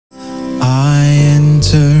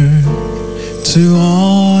to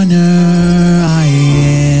honor I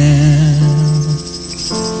am,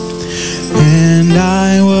 and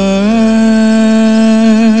I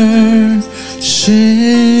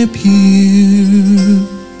worship you.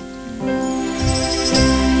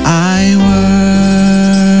 I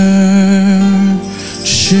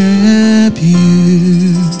worship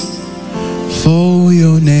you, for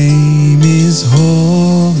your name is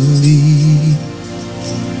holy,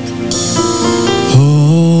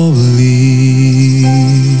 holy,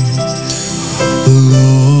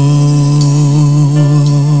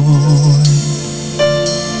 Lord.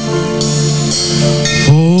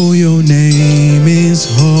 For your name is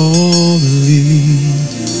holy,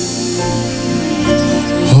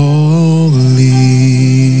 holy,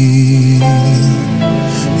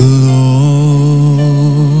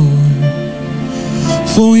 Lord.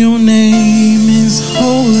 For your name is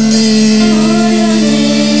holy.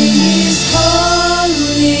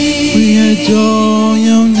 We adore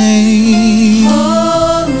your name,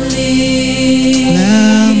 holy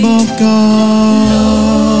Lamb of God.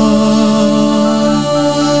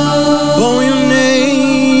 For your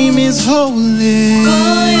name is holy.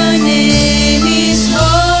 For your name is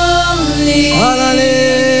holy. Holy.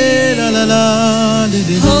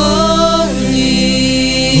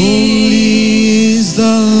 Holy is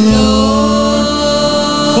the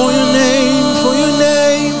Lord. For your name, for your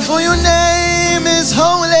name, for your name is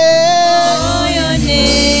holy. For your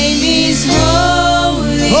name is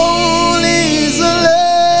holy. Holy is the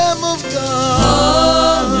Lamb of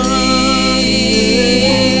God.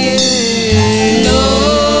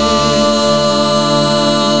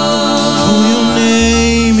 For your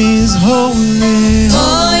name is holy.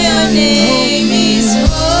 For your name is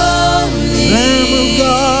holy. Lamb of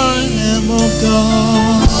God, Lamb of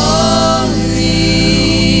God.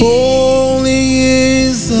 Holy. Holy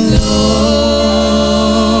is the Lord.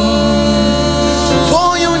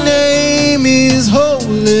 For your name is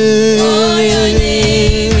holy. For your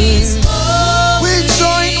name is holy. We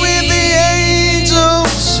join with the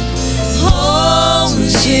angels Holy. to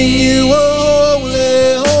sing you holy,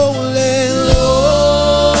 holy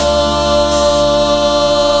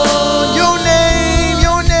Lord. Your name,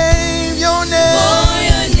 your name, your name. For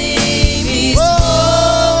your name is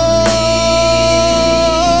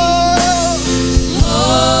Oh,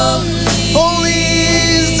 holy. holy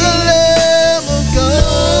is the Lamb of God.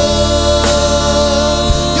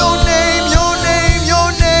 Your name, your name, your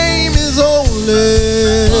name is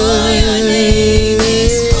holy. For your name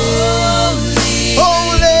is holy.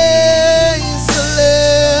 Holy is the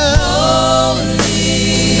Lamb.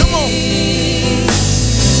 Holy. Come on.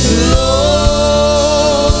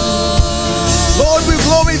 Lord, we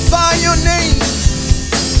glorify your name.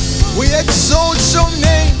 We exalt your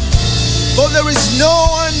name. For there is no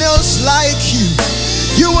one else like you.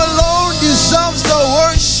 You alone deserves the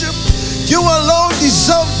worship. You alone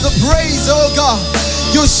deserve the praise, oh God.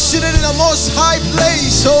 You're seated in the most high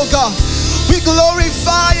place, oh God. We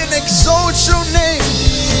glorify and exalt your name.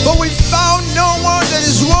 For we found no one that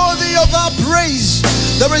is worthy of our praise.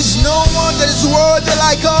 There is no one that is worthy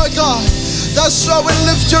like our God. That's why we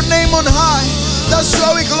lift your name on high. That's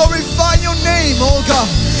why we glorify your name, oh God.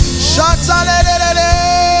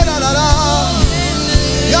 Shatalelelele-la-la-la.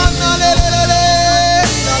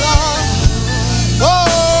 Yanalelelele-la-la. Oh,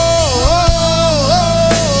 oh,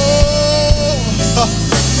 oh.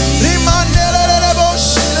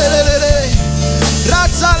 Rimandelelele-bo-shilelelele.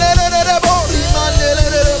 Ratalelelele-bo.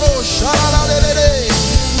 Rimandelelele-bo. Shalalelele.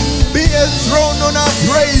 Be enthroned on our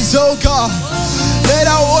praise, oh God. Let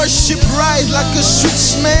our worship rise like a sweet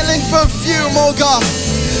smelling perfume, oh God.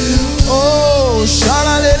 Oh,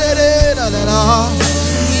 sha-la-la-la-la-la-la.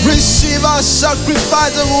 Receive our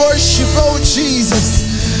sacrifice of worship, oh Jesus.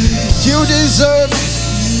 You deserve it.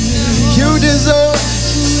 You deserve it.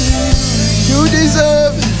 You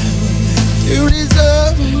deserve it. You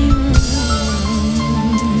deserve it.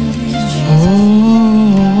 Oh,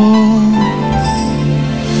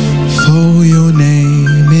 for your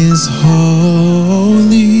name is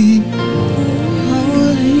holy,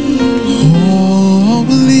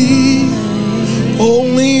 holy,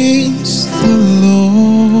 holy is the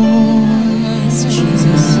Lord.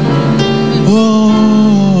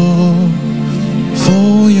 Oh,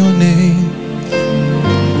 for your name,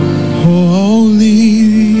 holy,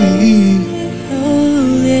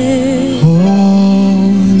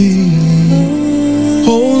 holy,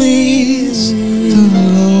 holy is the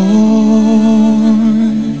Lord.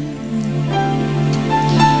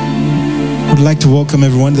 Would like to welcome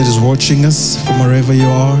everyone that is watching us from wherever you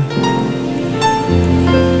are.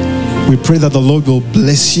 We pray that the Lord will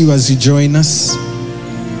bless you as you join us.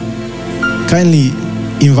 Kindly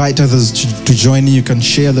invite others to join you. You can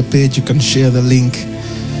share the page, you can share the link.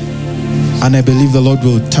 And I believe the Lord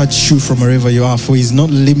will touch you from wherever you are, for He's not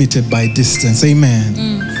limited by distance. Amen.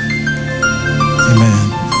 Amen.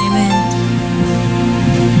 Amen.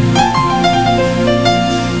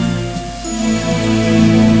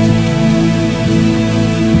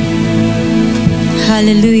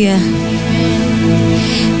 Hallelujah.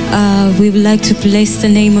 We would like to bless the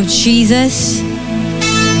name of Jesus.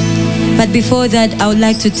 But before that, I would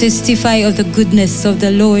like to testify of the goodness of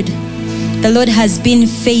the Lord. The Lord has been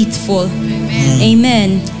faithful.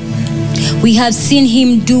 Amen. We have seen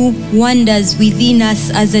Him do wonders within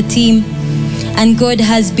us as a team. And God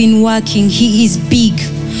has been working. He is big.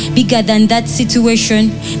 Bigger than that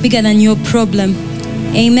situation. Bigger than your problem.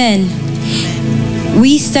 Amen.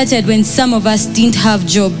 We started when some of us didn't have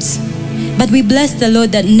jobs. But we bless the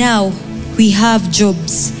Lord that now we have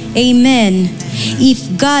jobs. Amen.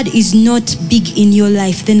 If God is not big in your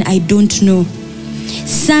life, then I don't know.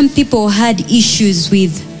 Some people had issues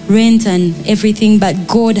with rent and everything, but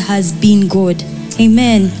God has been God.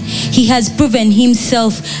 Amen. He has proven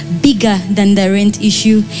Himself bigger than the rent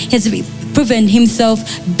issue. He has proven Himself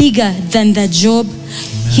bigger than the job.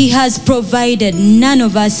 He has provided. None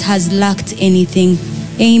of us has lacked anything.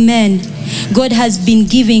 Amen. God has been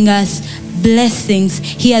giving us blessings.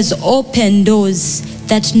 He has opened doors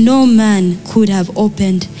that no man could have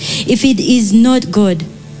opened. If it is not God,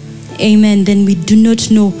 amen, then we do not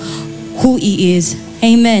know who He is.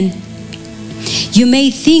 Amen. You may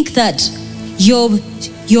think that your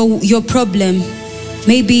problem,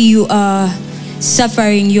 maybe you are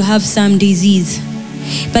suffering, you have some disease.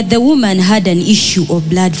 But the woman had an issue of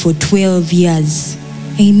blood for 12 years.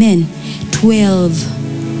 Amen. 12.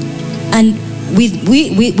 And we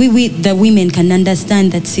the women can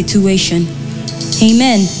understand that situation.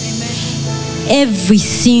 Amen. Every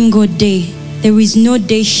single day. There is no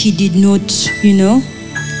day she did not,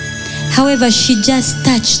 However, she just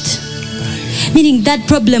touched. Meaning that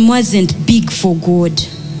problem wasn't big for God.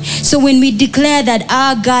 So when we declare that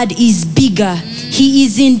our God is bigger, He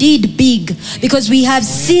is indeed big, because we have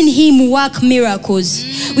seen Him work miracles.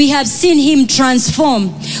 We have seen Him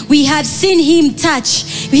transform. We have seen Him touch.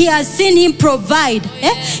 We have seen Him provide.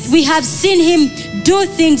 We have seen Him do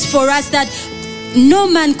things for us that no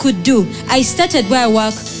man could do. I started where I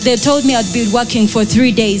work. They told me I'd be working for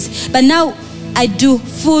 3 days. But now I do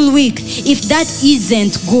full week. If that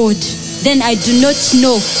isn't God, then I do not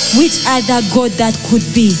know which other God that could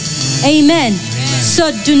be. Amen.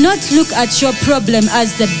 So do not look at your problem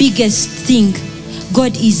as the biggest thing.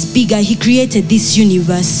 God is bigger. He created this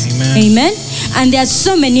universe. Amen. And there are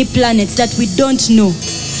so many planets that we don't know,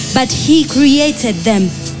 but He created them.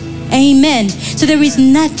 Amen. So there is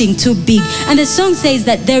nothing too big. And the song says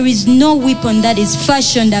that there is no weapon that is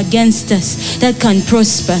fashioned against us that can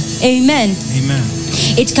prosper. Amen. Amen.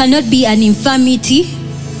 It cannot be an infirmity.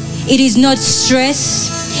 It is not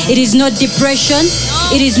stress. It is not depression.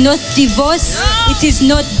 It is not divorce. It is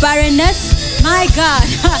not barrenness. My God,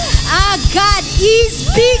 our God is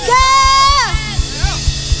bigger.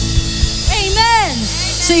 Amen.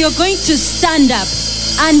 So you're going to stand up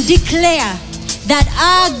and declare that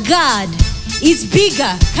our God is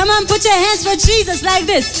bigger. Come on, put your hands for Jesus like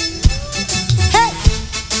this. Hey.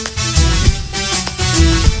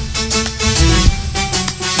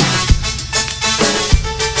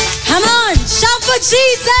 Come on, shout for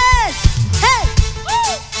Jesus. Hey.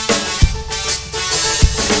 Woo.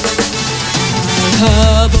 I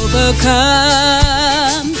have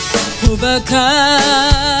overcome.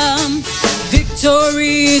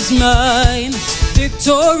 Victory is mine.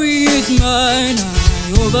 Victory is mine.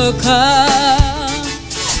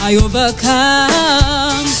 I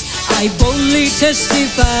overcome. I boldly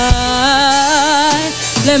testify.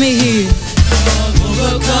 Let me hear.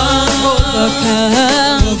 Overcome.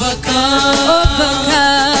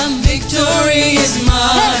 Victory is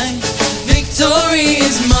mine. Victory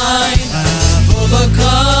is mine. I've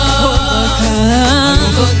overcome.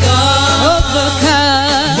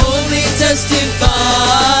 Boldly testify.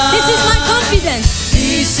 This is my confidence.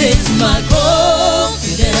 This is my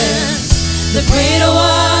confidence. The greater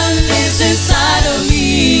one lives inside of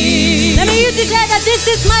me. Let me hear you declare that this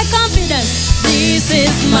is my confidence. This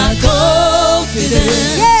is my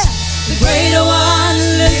confidence. Yeah. The greater one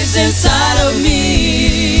lives inside of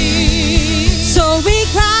me. So we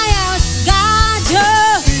cry out, God,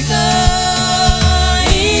 you're bigger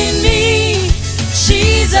in me.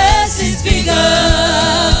 Jesus is bigger.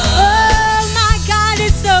 Oh my God,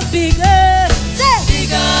 it's so bigger. Say.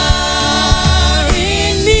 Bigger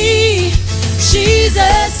in me.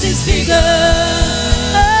 Jesus is bigger.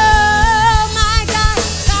 Oh my God,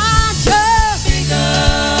 God, you're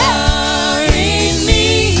bigger.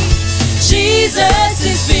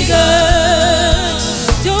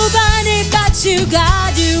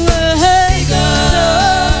 God, you are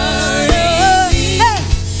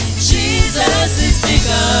Jesus is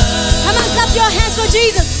bigger. Come on, clap your hands for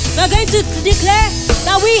Jesus. We're going to declare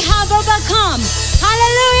that we have overcome.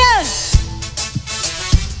 Hallelujah.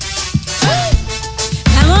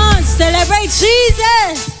 Come on, celebrate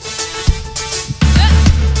Jesus.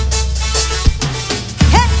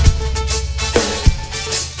 Hey.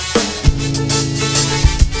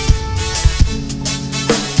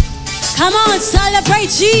 Come on, celebrate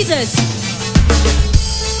Jesus.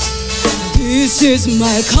 This is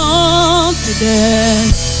my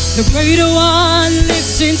confidence. The greater one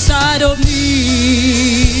lives inside of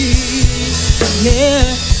me. Yeah,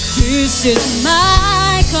 this is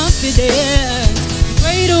my confidence. The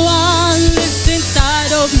greater one lives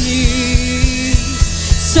inside of me.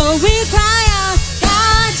 So we cry out,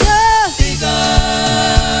 God, you're Bigger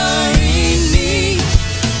in me.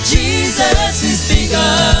 Jesus is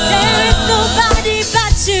bigger. There is nobody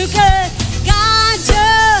but you, God. God,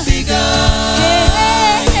 you're Bigger.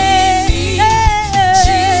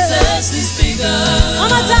 One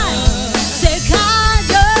more time. Say, God,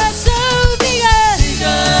 you're so bigger.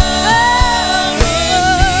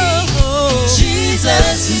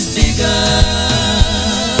 Jesus is bigger.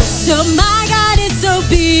 So my God is so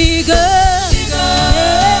bigger.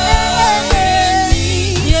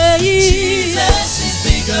 Yeah. Jesus is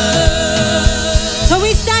bigger. So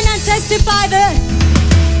we stand and testify that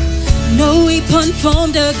no weapon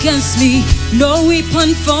formed against me. No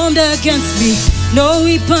weapon formed against me. No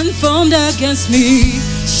weapon formed against me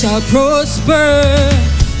shall prosper.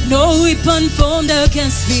 No weapon formed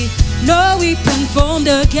against me. No weapon formed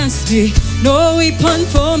against me. No weapon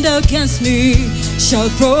formed against me shall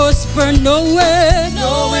prosper. No way.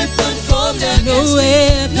 No weapon formed against No me.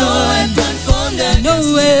 way. No weapon formed against No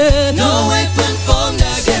me. way. No weapon formed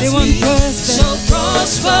against Anyone me prosper. shall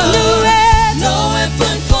prosper. No way. No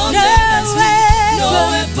weapon formed No against me. way. No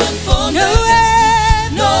weapon formed No against me.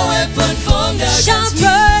 way. No weapon formed Shall against me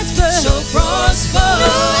prosper. shall prosper.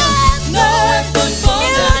 No weapon formed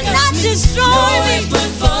It will not against me. destroy No me. weapon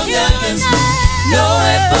formed It will against me. not. No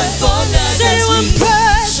weapon formed Say it against will me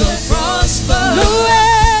prosper. shall prosper. No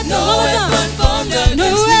way. No weapon formed No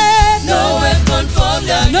against me. way. No weapon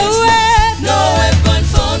formed against No me. way. No weapon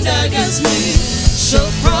formed against me shall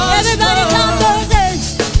prosper. Everybody clap those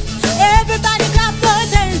hands. Everybody clap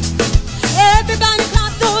those hands. Everybody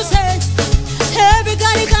clap those hands.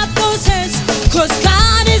 Everybody clap those hands. 'Cause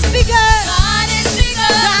God is bigger. God is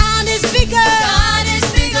bigger. God is bigger. God is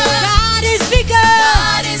bigger. God is bigger.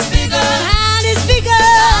 God is bigger. God is bigger.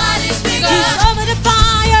 God is bigger. He's over the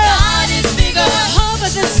fire. God is bigger. Over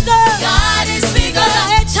the storm. God is bigger.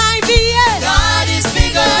 HIV. God is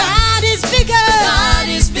bigger. God is bigger. God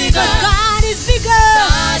is bigger. God is bigger.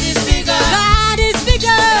 God is bigger. God is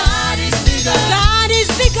bigger. God is bigger. God is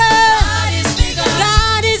bigger. God is bigger.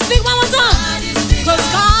 God is big. One more time. God is bigger. 'Cause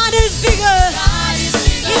God is bigger. God is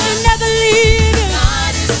bigger. He will never leave you.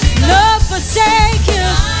 God is bigger. Nor forsake you.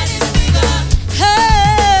 God is bigger.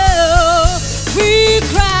 Oh, we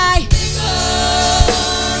cry. Bigger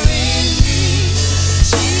in me.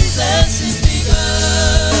 Jesus is bigger.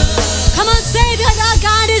 Come on, say that our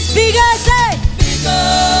God is bigger. Say, Bigger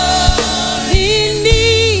in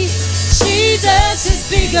me, Jesus is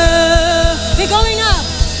bigger. We're going up.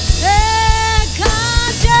 Hey,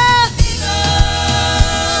 God, yeah.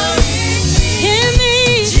 In me.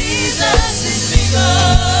 Jesus is bigger.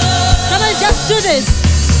 Somebody just do this.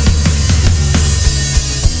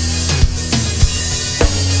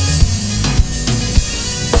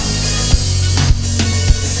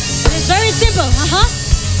 It's very simple.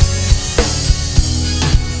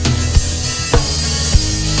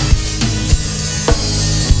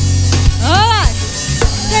 All right.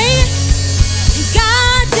 Say it.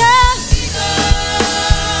 God, yeah.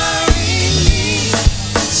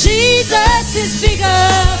 Jesus is bigger.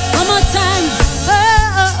 One more time.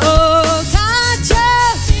 God,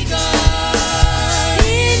 yeah.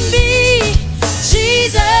 In me,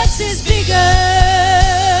 Jesus is bigger.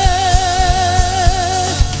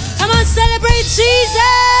 Come on, celebrate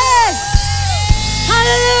Jesus.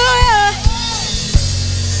 Hallelujah.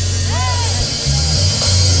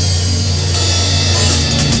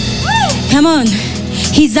 Come on.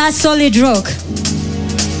 He's that solid rock.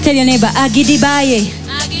 Tell your neighbor, Agidibaye.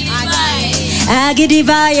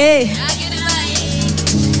 Agidibaye.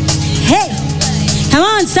 Hey. Come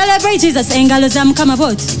on, celebrate Jesus. Engalo zam come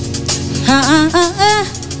about.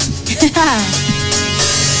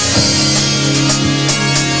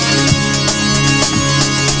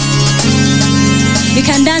 You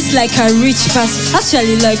can dance like a rich person.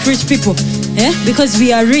 Actually, like rich people. Because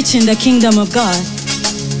we are rich in the kingdom of God.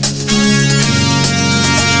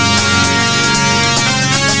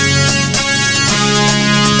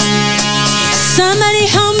 Somebody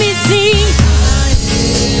help me sing.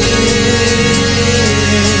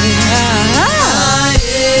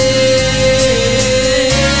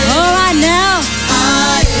 All right now.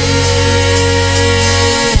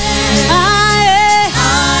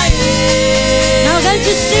 Now we're going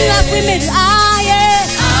to sing like women.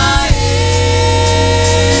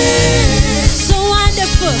 So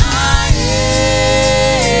wonderful.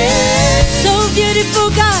 So beautiful,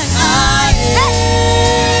 God.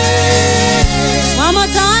 One more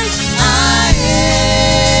time.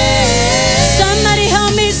 Somebody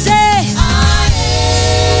help me say.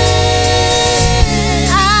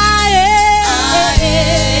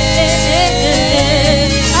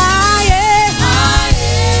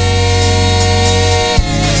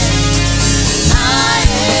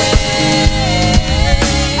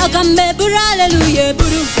 Agambe bura hallelujah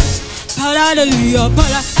buru. Para hallelujah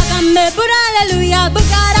para. Agambe bura hallelujah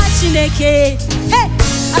bukara chineke. Hey.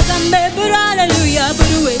 Agambe bura hallelujah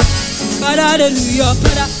buru. Para hallelujah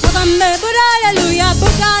para. Agambe bura hallelujah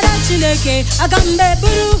bukara chineke. Agambe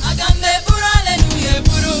buru. Agambe bura hallelujah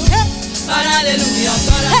buru. Para hallelujah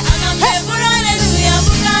para. Agambe bura hallelujah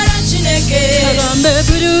bukara chineke. Agambe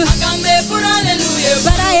buru. Agambe bura hallelujah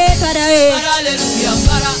para para hallelujah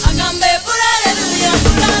para. Agambe bura hallelujah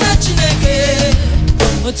bukara chineke.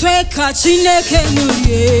 Otweka chineke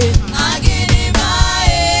murie.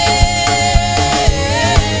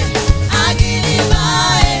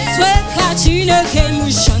 Tweka chineke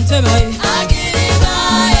mushante mai.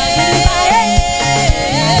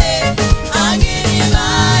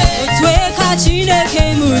 Tweka chineke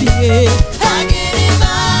murie.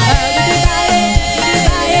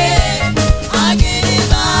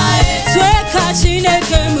 Tweka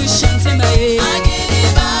chineke mushante mai.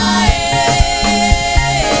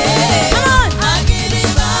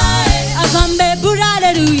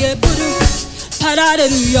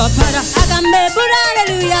 Hallelujah, para. Agambe bura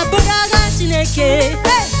hallelujah, bura chineke.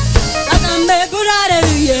 Agambe bura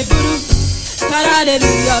hallelujah, buru. Para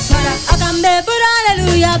hallelujah, para. Agambe bura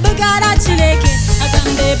hallelujah, bura chineke.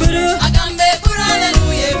 Agambe buru. Agambe bura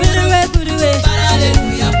hallelujah, buru. Para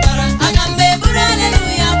hallelujah, para. Agambe bura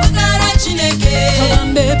hallelujah, bura chineke.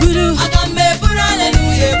 Agambe buru. Agambe bura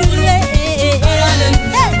hallelujah, buru. Para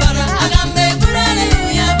hallelujah, para. Agambe bura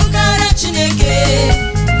hallelujah, bura chineke.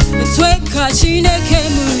 Tweka chineke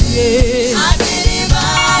murie.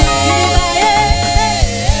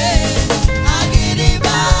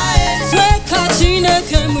 Tweka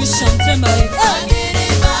chineke mushante mai.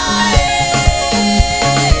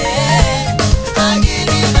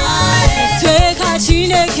 Tweka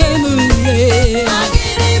chineke murie.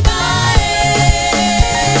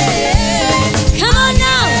 Come on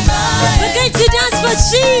now, we're going to dance for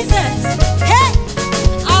Jesus. Hey,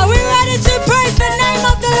 are we ready to praise the name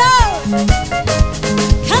of the Lord?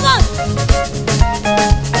 Come on.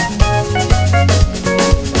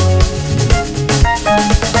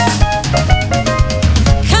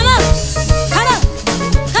 Come on. Come on.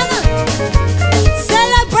 Come on.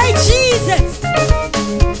 Celebrate Jesus.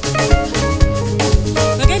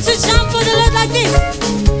 We're going to jump for the Lord like this.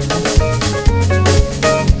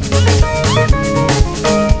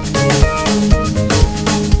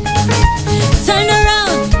 Turn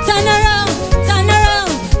around, turn around, turn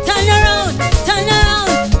around, turn around, turn around.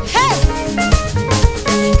 Hey!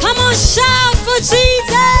 Come on, shout for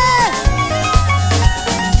Jesus!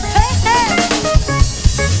 Hey, hey!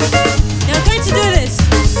 You're going to do this.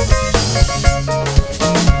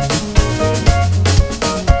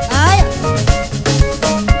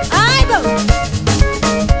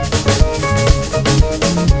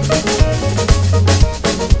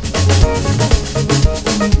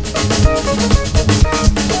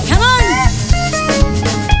 Come on!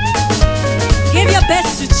 Give your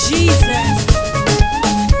best to Jesus.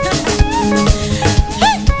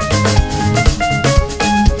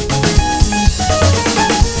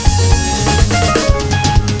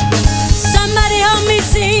 Somebody help me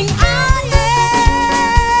sing. Ah, yeah.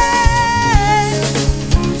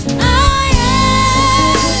 Ah, yeah.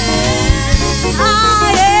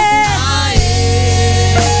 Ah, yeah.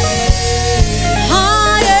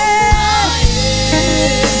 Ah, yeah.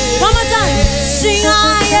 One more time. Sing,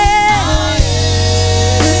 ah, yeah.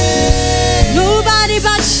 Nobody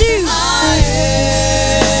but you.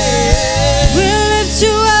 We'll lift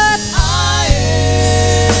you up.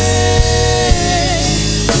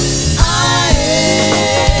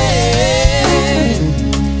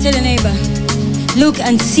 Tell your neighbor, look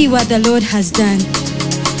and see what the Lord has done.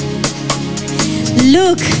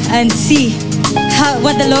 Look and see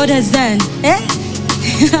what the Lord has done. Eh?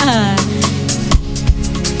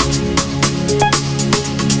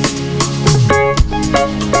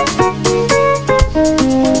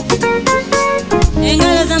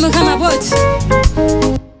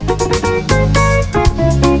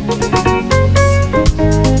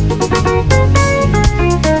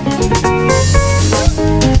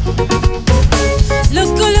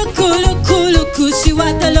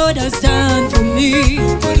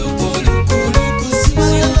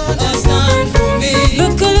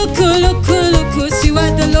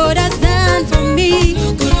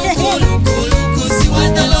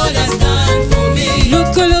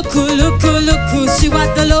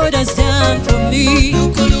 what the Lord has done for me.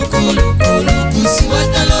 Look, look, look, look, see what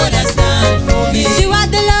the Lord has done for me. See what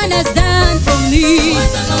the Lord has done for me. See what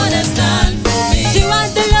the Lord has done for me. See what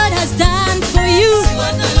the Lord has done for you. See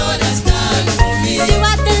what the Lord has done for me. See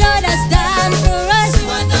what the Lord has done for us. See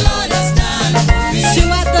what the Lord has done for me. See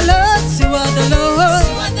what the Lord, see what the Lord,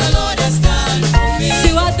 See what the Lord has done for me.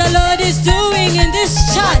 see what the Lord is doing in this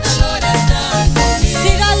church. The Lord has done for me.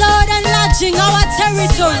 See the Lord enlarging our The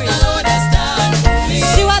territories. Lord has done for me.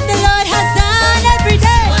 See what the Lord has done every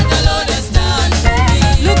day. What the Lord has done for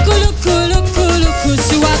me. Look, look, look, look,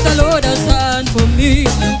 see what the Lord has done for me.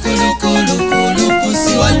 Look, look, look, look,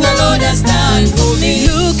 see what the Lord has done for me.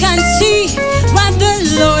 Look and see what the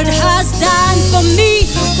Lord has done for me.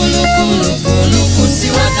 Look, look, look,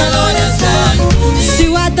 see what the Lord has done for me. See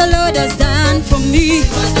what the Lord has done for me.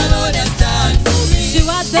 What the Lord has done for me. See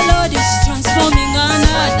what the Lord is transforming on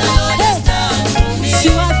What the Lord has us. done for me.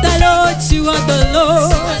 See what the Lord, see what the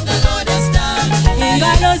Lord. What the Lord has done for me.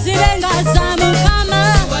 Ingalo zilenga zamukama.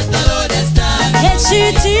 What the Lord has done.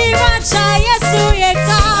 Echitima cha Yesu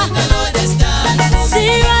yeka. The Lord has done for me.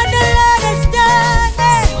 See what the Lord has done.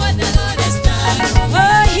 What the Lord has done for me.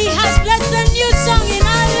 Oh, He has blessed a new song in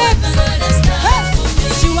our lips. The Lord has done for me.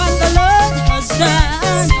 See what the Lord has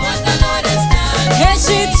done. What the Lord has done.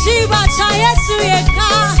 Echitima cha Yesu yeka.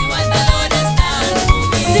 What the Lord has done for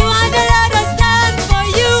me. See what the Lord has done for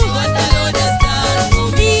you. What the Lord has done for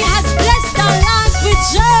me. He has blessed our lives with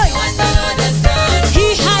joy. What the Lord has done. He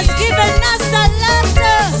has given us a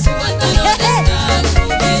laughter. What the Lord has done for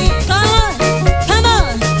me. Come on, come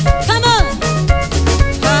on, come on.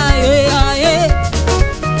 Aye, aye,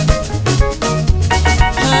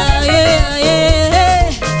 aye, aye.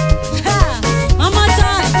 Ha, one more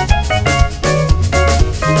time.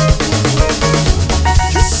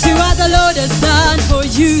 See what the Lord has done for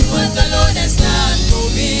you. What the Lord has done for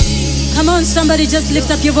me. Come on, somebody, just lift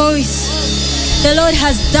up your voice. The Lord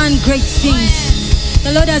has done great things.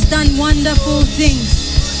 The Lord has done wonderful things.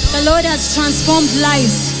 The Lord has transformed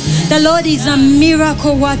lives. The Lord is a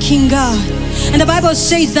miracle working God. And the Bible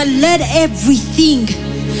says that let everything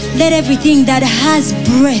that has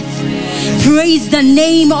breath praise the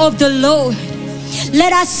name of the Lord.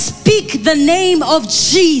 Let us speak the name of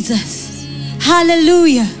Jesus.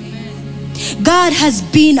 Hallelujah. God has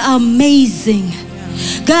been amazing.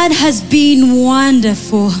 God has been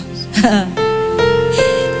wonderful.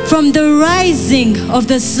 From the rising of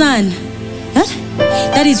the sun,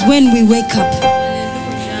 that is when we wake up.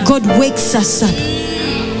 God wakes us up.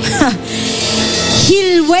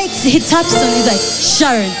 He taps on, he's like,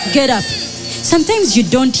 Sharon, get up. Sometimes you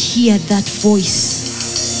don't hear that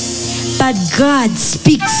voice, but God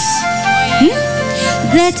speaks.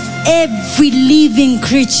 Let every living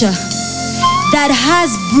creature that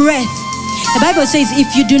has breath, the Bible says,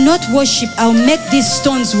 if you do not worship, I'll make these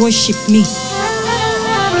stones worship me.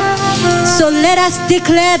 So let us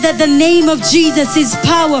declare that the name of Jesus is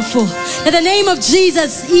powerful, that the name of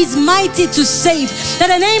Jesus is mighty to save, that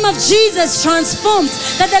the name of Jesus transforms,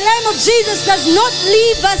 that the name of Jesus does not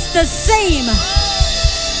leave us the same.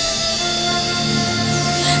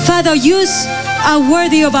 Father, you are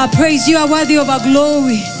worthy of our praise. You are worthy of our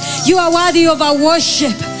glory. You are worthy of our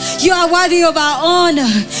worship. You are worthy of our honor.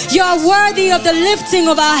 You are worthy of the lifting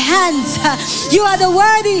of our hands. You are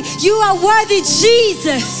worthy,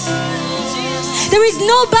 Jesus. There is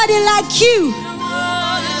nobody like you.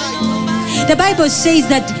 The Bible says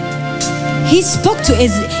that he spoke to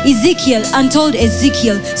Ezekiel and told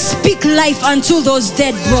Ezekiel, speak life unto those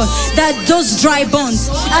dead bones, those dry bones.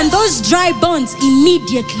 And those dry bones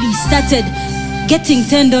immediately started getting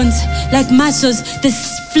tendons like muscles. The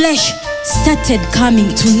flesh started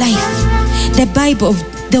coming to life. The Bible,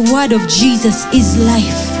 the word of Jesus is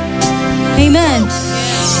life. Amen.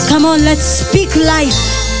 Come on, let's speak life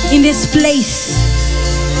in this place.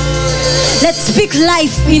 Let's speak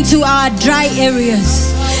life into our dry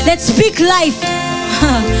areas. Let's speak life.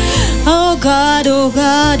 Oh God, oh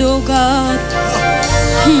God, oh God.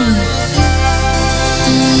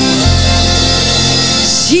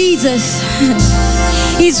 Jesus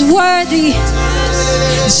is worthy.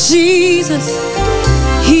 Jesus,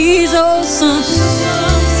 He's awesome.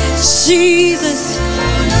 Jesus,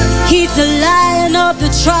 He's the Lion of the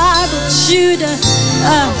tribe of Judah.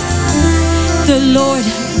 The Lord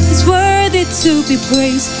is worthy to be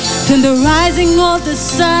praised. From the rising of the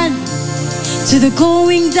sun to the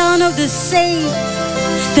going down of the same,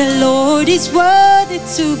 the Lord is worthy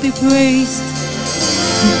to be praised.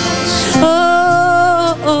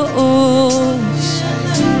 Oh, oh, oh.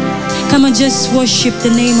 Come on, just worship the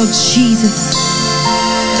name of Jesus.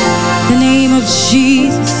 The name of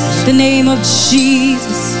Jesus. The name of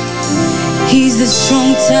Jesus. He's the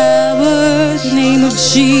strong tower, the name of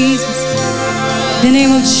Jesus, the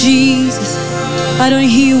name of Jesus. Why don't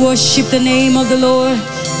you worship the name of the Lord?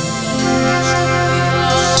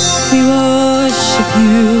 We worship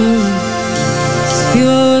you, we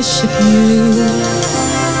worship you.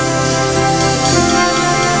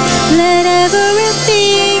 Let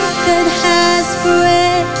everything that has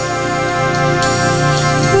breath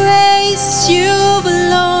praise you,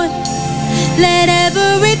 Lord. Let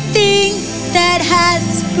everything that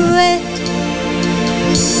has breath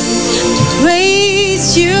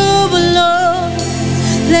praise you, Lord.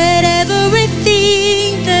 Let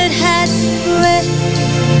everything that has breath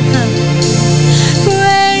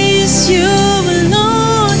praise you,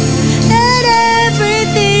 Lord. Let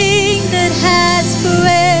everything that has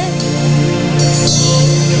breath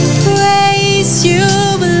praise you,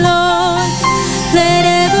 Lord. Let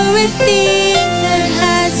everything that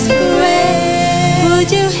has breath, would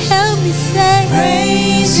you help me say,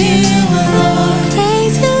 praise you, Lord.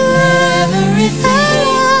 Praise you, Lord. Everything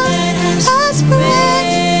that has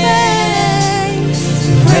breath,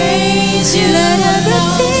 praise you, Lord.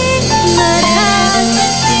 Everything that has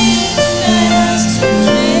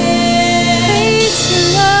praise you,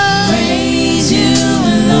 Lord. Praise you,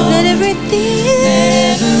 Lord. Let everything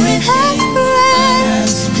has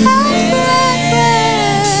breath,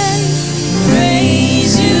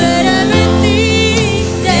 praise you. Let everything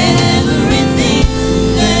that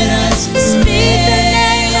has speak the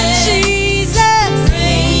name of Jesus.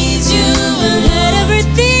 Praise you, Lord. Let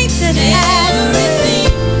everything that has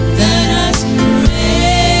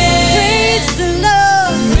praise the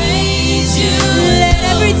Lord. Praise you. Let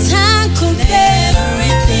every tongue confess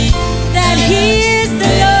that He is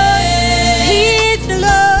the Lord. He is the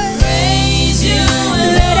Lord. Praise you.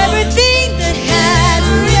 Let everything that has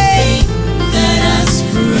praise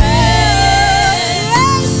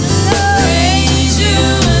praise you,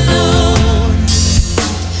 Lord.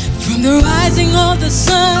 From the rising of the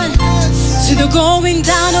sun to the going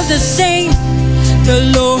down of the same,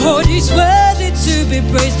 the Lord is worthy to be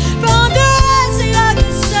praised. From the rising of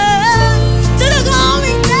the sun to the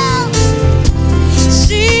going down,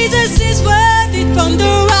 Jesus is worthy. From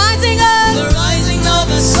the rising of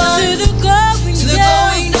the sun to the going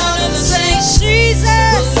down of the same,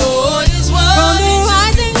 Jesus, the Lord is worthy. From the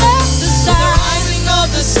rising of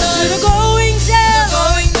the sun to the going down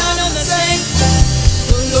of the same,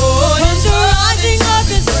 the Lord is worthy. From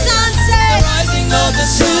the rising of the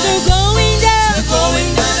sunset to the going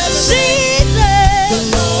down of Jesus, the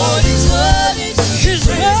Lord is worthy. He's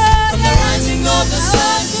worthy. From the rising of the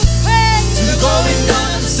sun to the going down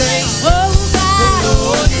of the same, oh God, the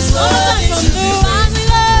Lord is worthy. From the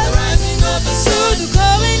rising of the sun to the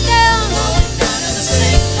going down of the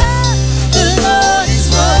same, the Lord is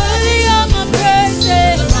worthy of my praise.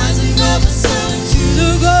 The rising of the sun to the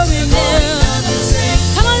going down of the same.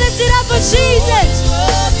 Come on, lift it up for Jesus.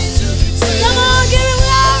 Come on, give Him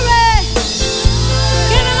glory.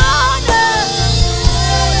 Give Him honor.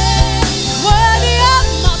 Worthy of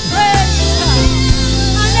my praise.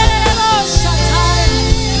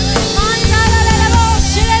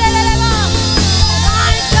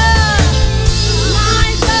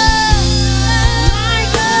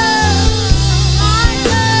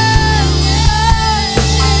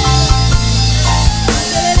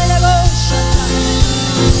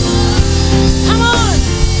 Come on,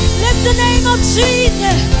 lift the name of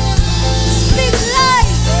Jesus. Speak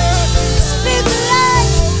life. Speak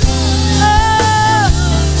life. Oh,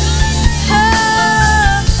 oh,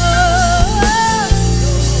 oh, oh.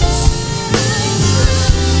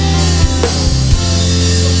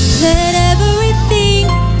 Let everything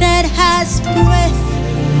that has breath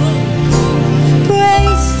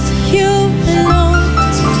praise you, Lord.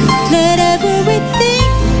 Let everything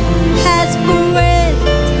has breath.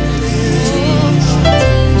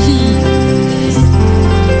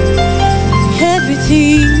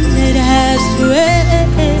 Everything that has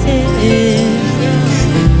breath,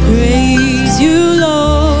 praise you,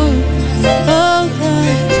 Lord. Oh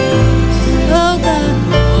God, oh God.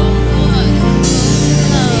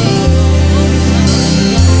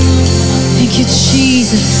 Thank you,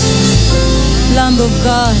 Jesus, Lamb of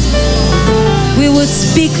God. We will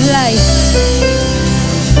speak life.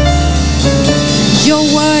 Your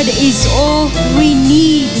word is all we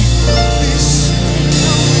need.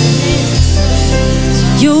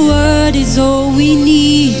 Your word is all we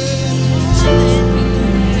need.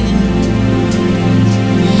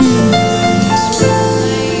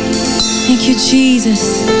 Thank you, Jesus.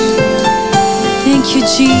 Thank you,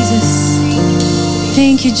 Jesus.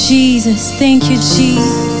 Thank you, Jesus. Thank you,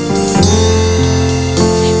 Jesus.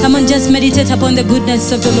 Come Come on, just meditate upon the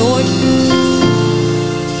goodness of the Lord.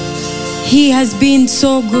 He has been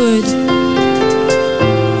so good.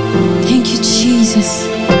 Thank you, Jesus.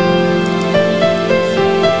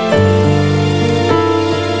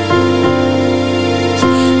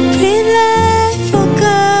 Breathe life, oh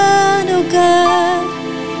God, oh God.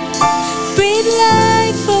 Breathe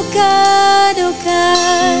life, oh God, oh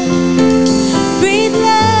God. Breathe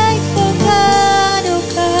life, oh God, oh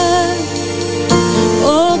God.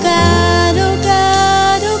 Oh God, oh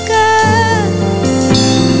God, oh God.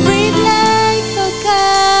 Breathe life, oh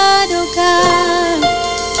God, oh God.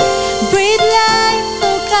 Breathe life,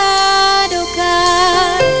 oh God, oh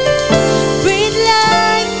God. Breathe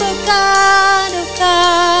life, oh God, oh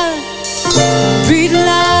God. Breathe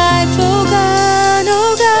life, oh God,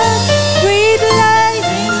 oh God. Breathe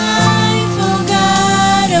life, oh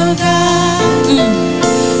God, oh God.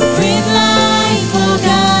 Breathe life, oh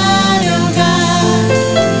God, oh God.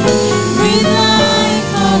 Breathe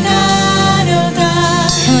life, oh God, oh God.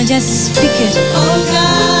 Come on, just speak